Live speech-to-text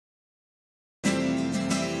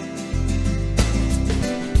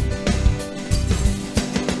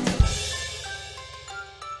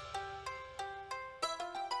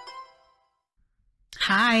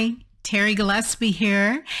Hi, Terri Gillespie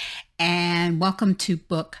here, and welcome to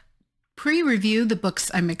Book Pre-Review, the books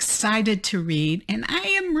I'm excited to read. And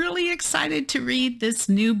I am really excited to read this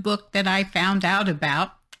new book that I found out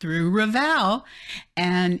about through Revell,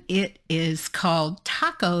 and it is called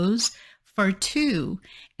Tacos for Two,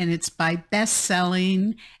 and it's by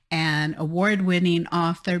best-selling and award-winning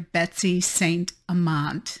author Betsy St.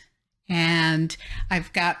 Amant. And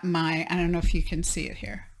I've got my, I don't know if you can see it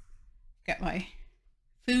here, got my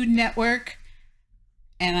Food Network,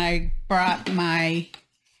 and I brought my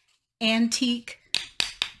antique,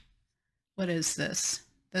 what is this?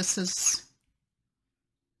 This is,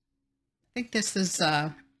 I think this is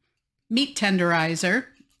a meat tenderizer,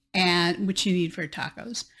 and which you need for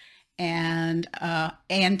tacos, and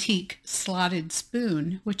antique slotted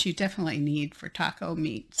spoon, which you definitely need for taco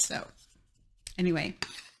meat. So anyway,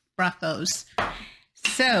 brought those.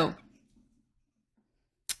 So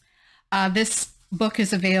this book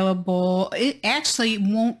is available. It actually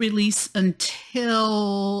won't release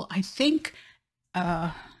until, I think,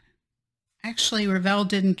 actually Revell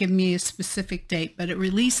didn't give me a specific date, but it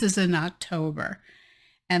releases in October.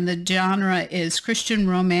 And the genre is Christian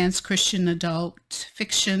romance, Christian adult,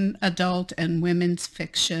 fiction adult, and women's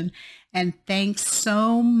fiction. And thanks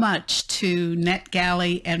so much to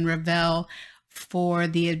NetGalley and Revell for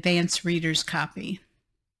the advanced reader's copy,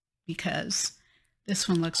 because this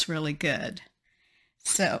one looks really good.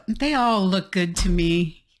 So they all look good to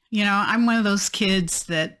me. You know, I'm one of those kids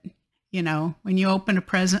that, you know, when you open a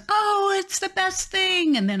present, oh, it's the best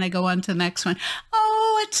thing. And then I go on to the next one.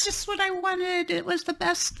 Oh, it's just what I wanted. It was the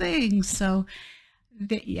best thing. So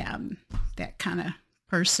yeah, I'm that kind of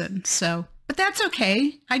person. So, but that's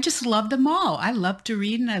okay. I just love them all. I love to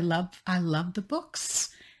read, and I love the books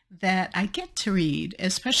that I get to read,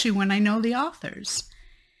 especially when I know the authors.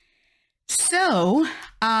 So,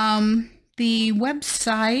 the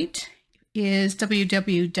website is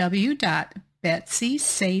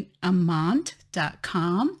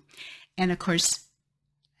www.betsysaintamant.com. And of course,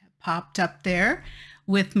 popped up there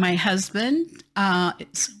with my husband.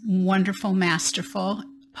 It's wonderful, masterful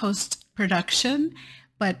post-production.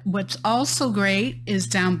 But what's also great is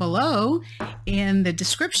down below in the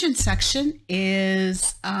description section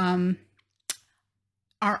is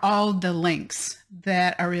are all the links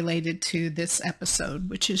that are related to this episode,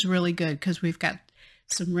 which is really good because we've got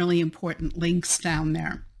some really important links down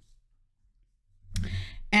there.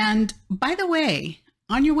 And by the way,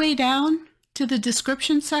 on your way down to the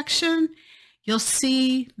description section, you'll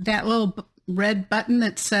see that little red button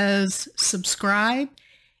that says subscribe.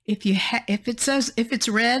 If it's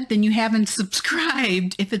red, then you haven't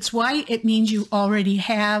subscribed. If it's white, it means you already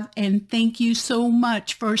have, and thank you so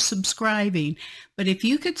much for subscribing. But if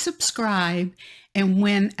you could subscribe, and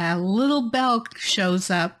when a little bell shows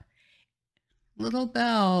up,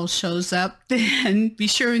 then be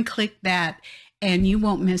sure and click that, and you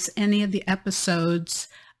won't miss any of the episodes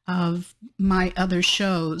of my other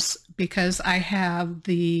shows, because I have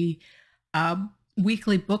the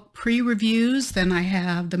weekly book pre-reviews, then I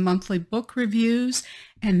have the monthly book reviews,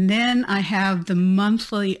 and then I have the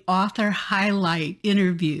monthly author highlight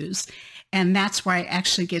interviews. And that's where I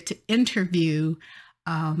actually get to interview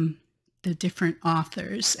the different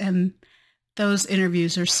authors. And those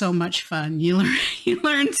interviews are so much fun. You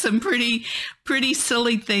learn some pretty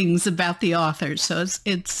silly things about the authors. So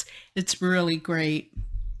it's really great.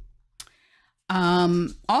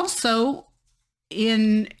 Also,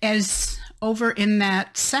 over in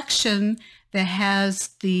that section that has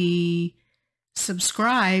the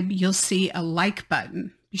subscribe, you'll see a like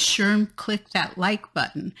button. Be sure and click that like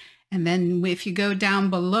button. And then if you go down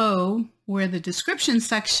below where the description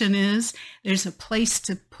section is, there's a place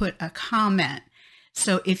to put a comment.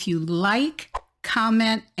 So if you like,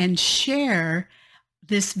 comment, and share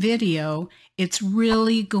this video, it's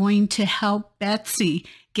really going to help Betsy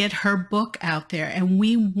get her book out there. And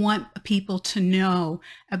we want people to know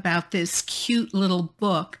about this cute little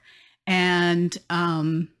book. And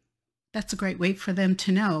that's a great way for them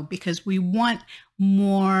to know, because we want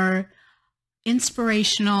more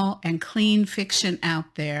inspirational and clean fiction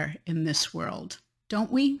out there in this world.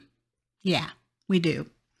 Don't we? Yeah, we do.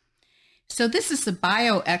 So this is the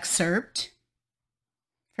bio excerpt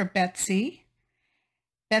for Betsy.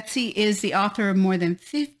 Betsy is the author of more than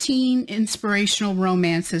 15 inspirational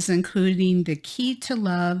romances, including The Key to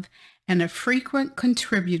Love, and a frequent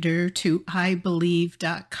contributor to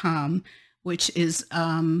IBelieve.com, which is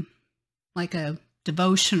like a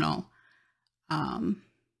devotional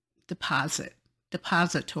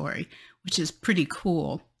depository, which is pretty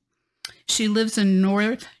cool. She lives in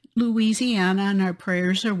North Louisiana, and our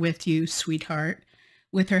prayers are with you, sweetheart.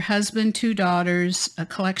 with her husband, 2 daughters, a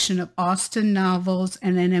collection of Austen novels,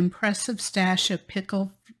 and an impressive stash of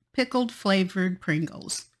pickled flavored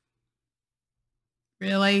Pringles.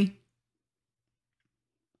 Really?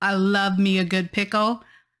 I love me a good pickle,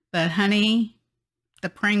 but honey, the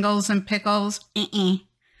Pringles and pickles,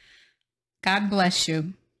 God bless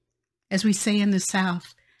you. As we say in the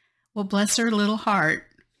South, well, bless her little heart.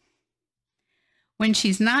 When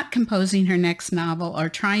she's not composing her next novel or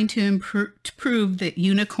trying to prove that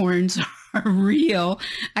unicorns are real,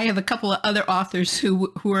 I have a couple of other authors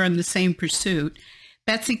who are in the same pursuit.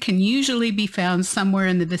 Betsy can usually be found somewhere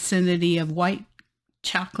in the vicinity of white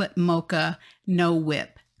chocolate mocha, no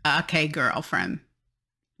whip. Okay, girlfriend,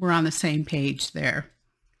 we're on the same page there.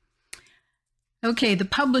 Okay, the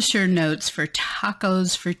publisher notes for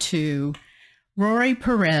Tacos for Two. Rory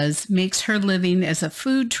Perez makes her living as a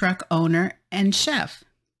food truck owner and chef.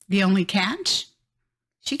 The only catch?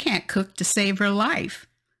 She can't cook to save her life.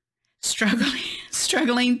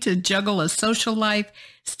 Struggling to juggle a social life,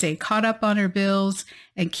 stay caught up on her bills,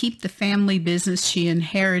 and keep the family business she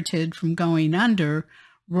inherited from going under,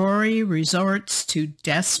 Rory resorts to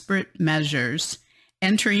desperate measures,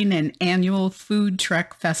 entering an annual food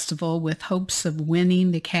truck festival with hopes of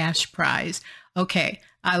winning the cash prize. Okay,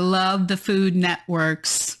 I love the Food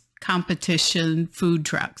Network's competition food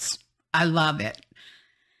trucks. I love it.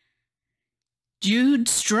 Jude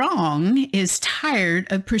Strong is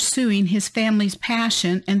tired of pursuing his family's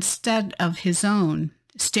passion instead of his own.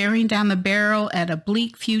 Staring down the barrel at a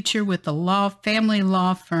bleak future with the family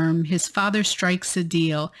law firm, his father strikes a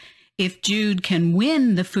deal. If Jude can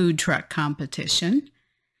win the food truck competition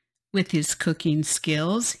with his cooking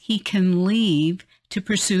skills, he can leave to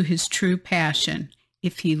pursue his true passion.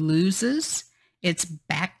 If he loses, it's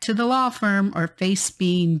back to the law firm or face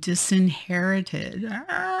being disinherited.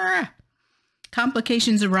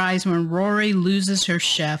 Complications arise when Rory loses her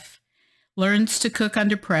chef, learns to cook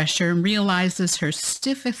under pressure, and realizes her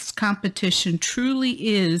stiffest competition truly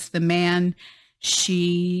is the man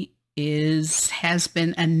she has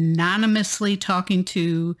been anonymously talking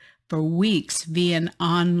to for weeks via an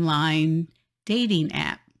online dating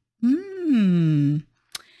app.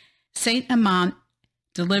 St. Amant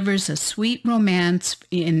delivers a sweet romance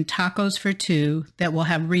in Tacos for Two that will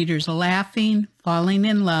have readers laughing, falling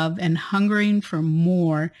in love, and hungering for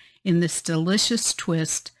more in this delicious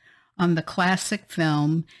twist on the classic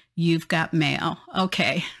film, You've Got Mail.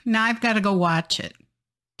 Okay, now I've got to go watch it.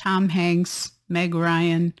 Tom Hanks, Meg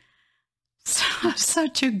Ryan,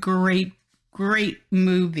 such a great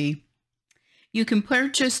movie. You can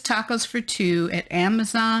purchase Tacos for Two at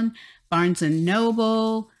Amazon, Barnes &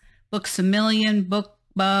 Noble, Books A Million,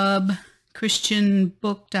 BookBub,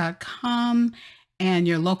 ChristianBook.com, and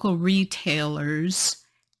your local retailers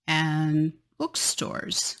and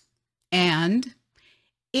bookstores. And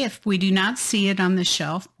if we do not see it on the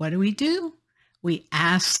shelf, what do? We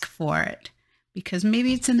ask for it because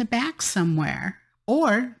maybe it's in the back somewhere,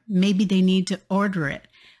 or maybe they need to order it,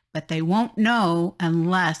 but they won't know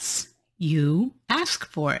unless you ask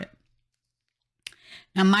for it.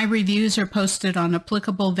 Now, my reviews are posted on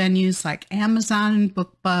applicable venues like Amazon,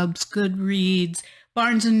 BookBubs, Goodreads,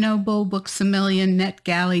 Barnes & Noble, Books A Million,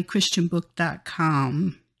 NetGalley,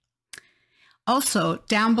 ChristianBook.com. Also,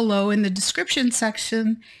 down below in the description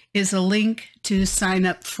section is a link to sign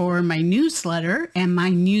up for my newsletter, and my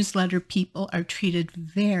newsletter people are treated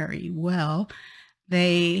very well.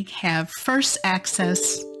 They have first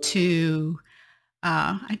access to,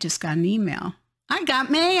 I just got an email. I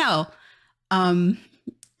got mail.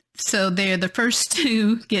 So they're the first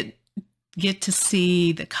to get to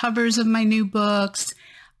see the covers of my new books.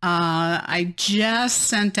 I just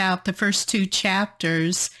sent out the first 2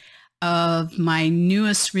 chapters of my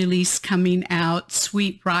newest release coming out,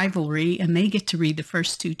 Sweet Rivalry, and they get to read the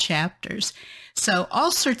first 2 chapters. So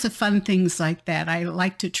all sorts of fun things like that. I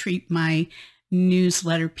like to treat my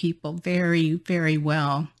newsletter people very, very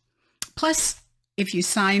well. Plus, if you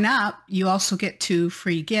sign up, you also get 2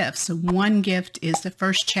 free gifts. So one gift is the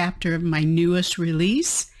first chapter of my newest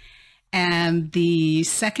release, and the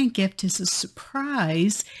second gift is a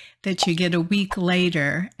surprise that you get a week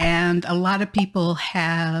later. And a lot of people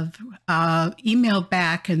have emailed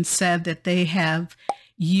back and said that they have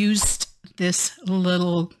used this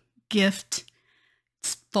little gift.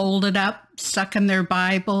 It's folded up, stuck in their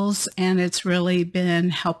Bibles, and it's really been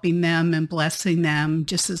helping them and blessing them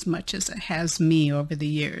just as much as it has me over the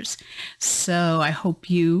years. So I hope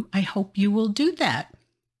you will do that.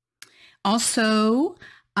 Also,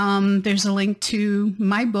 there's a link to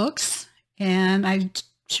my books, and I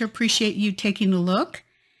sure appreciate you taking a look.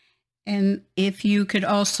 And if you could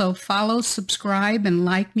also follow, subscribe, and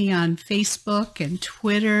like me on Facebook and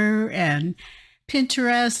Twitter and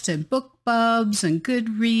Pinterest and BookBubs and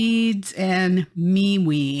Goodreads and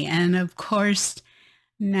MeWe. And of course,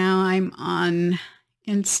 now I'm on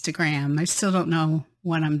Instagram. I still don't know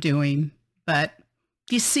what I'm doing, but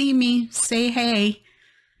if you see me, say hey.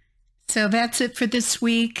 So that's it for this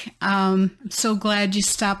week. I'm so glad you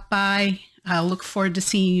stopped by. I'll look forward to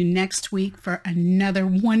seeing you next week for another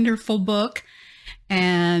wonderful book.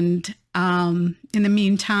 And in the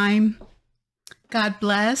meantime, God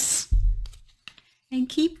bless and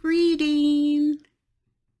keep reading.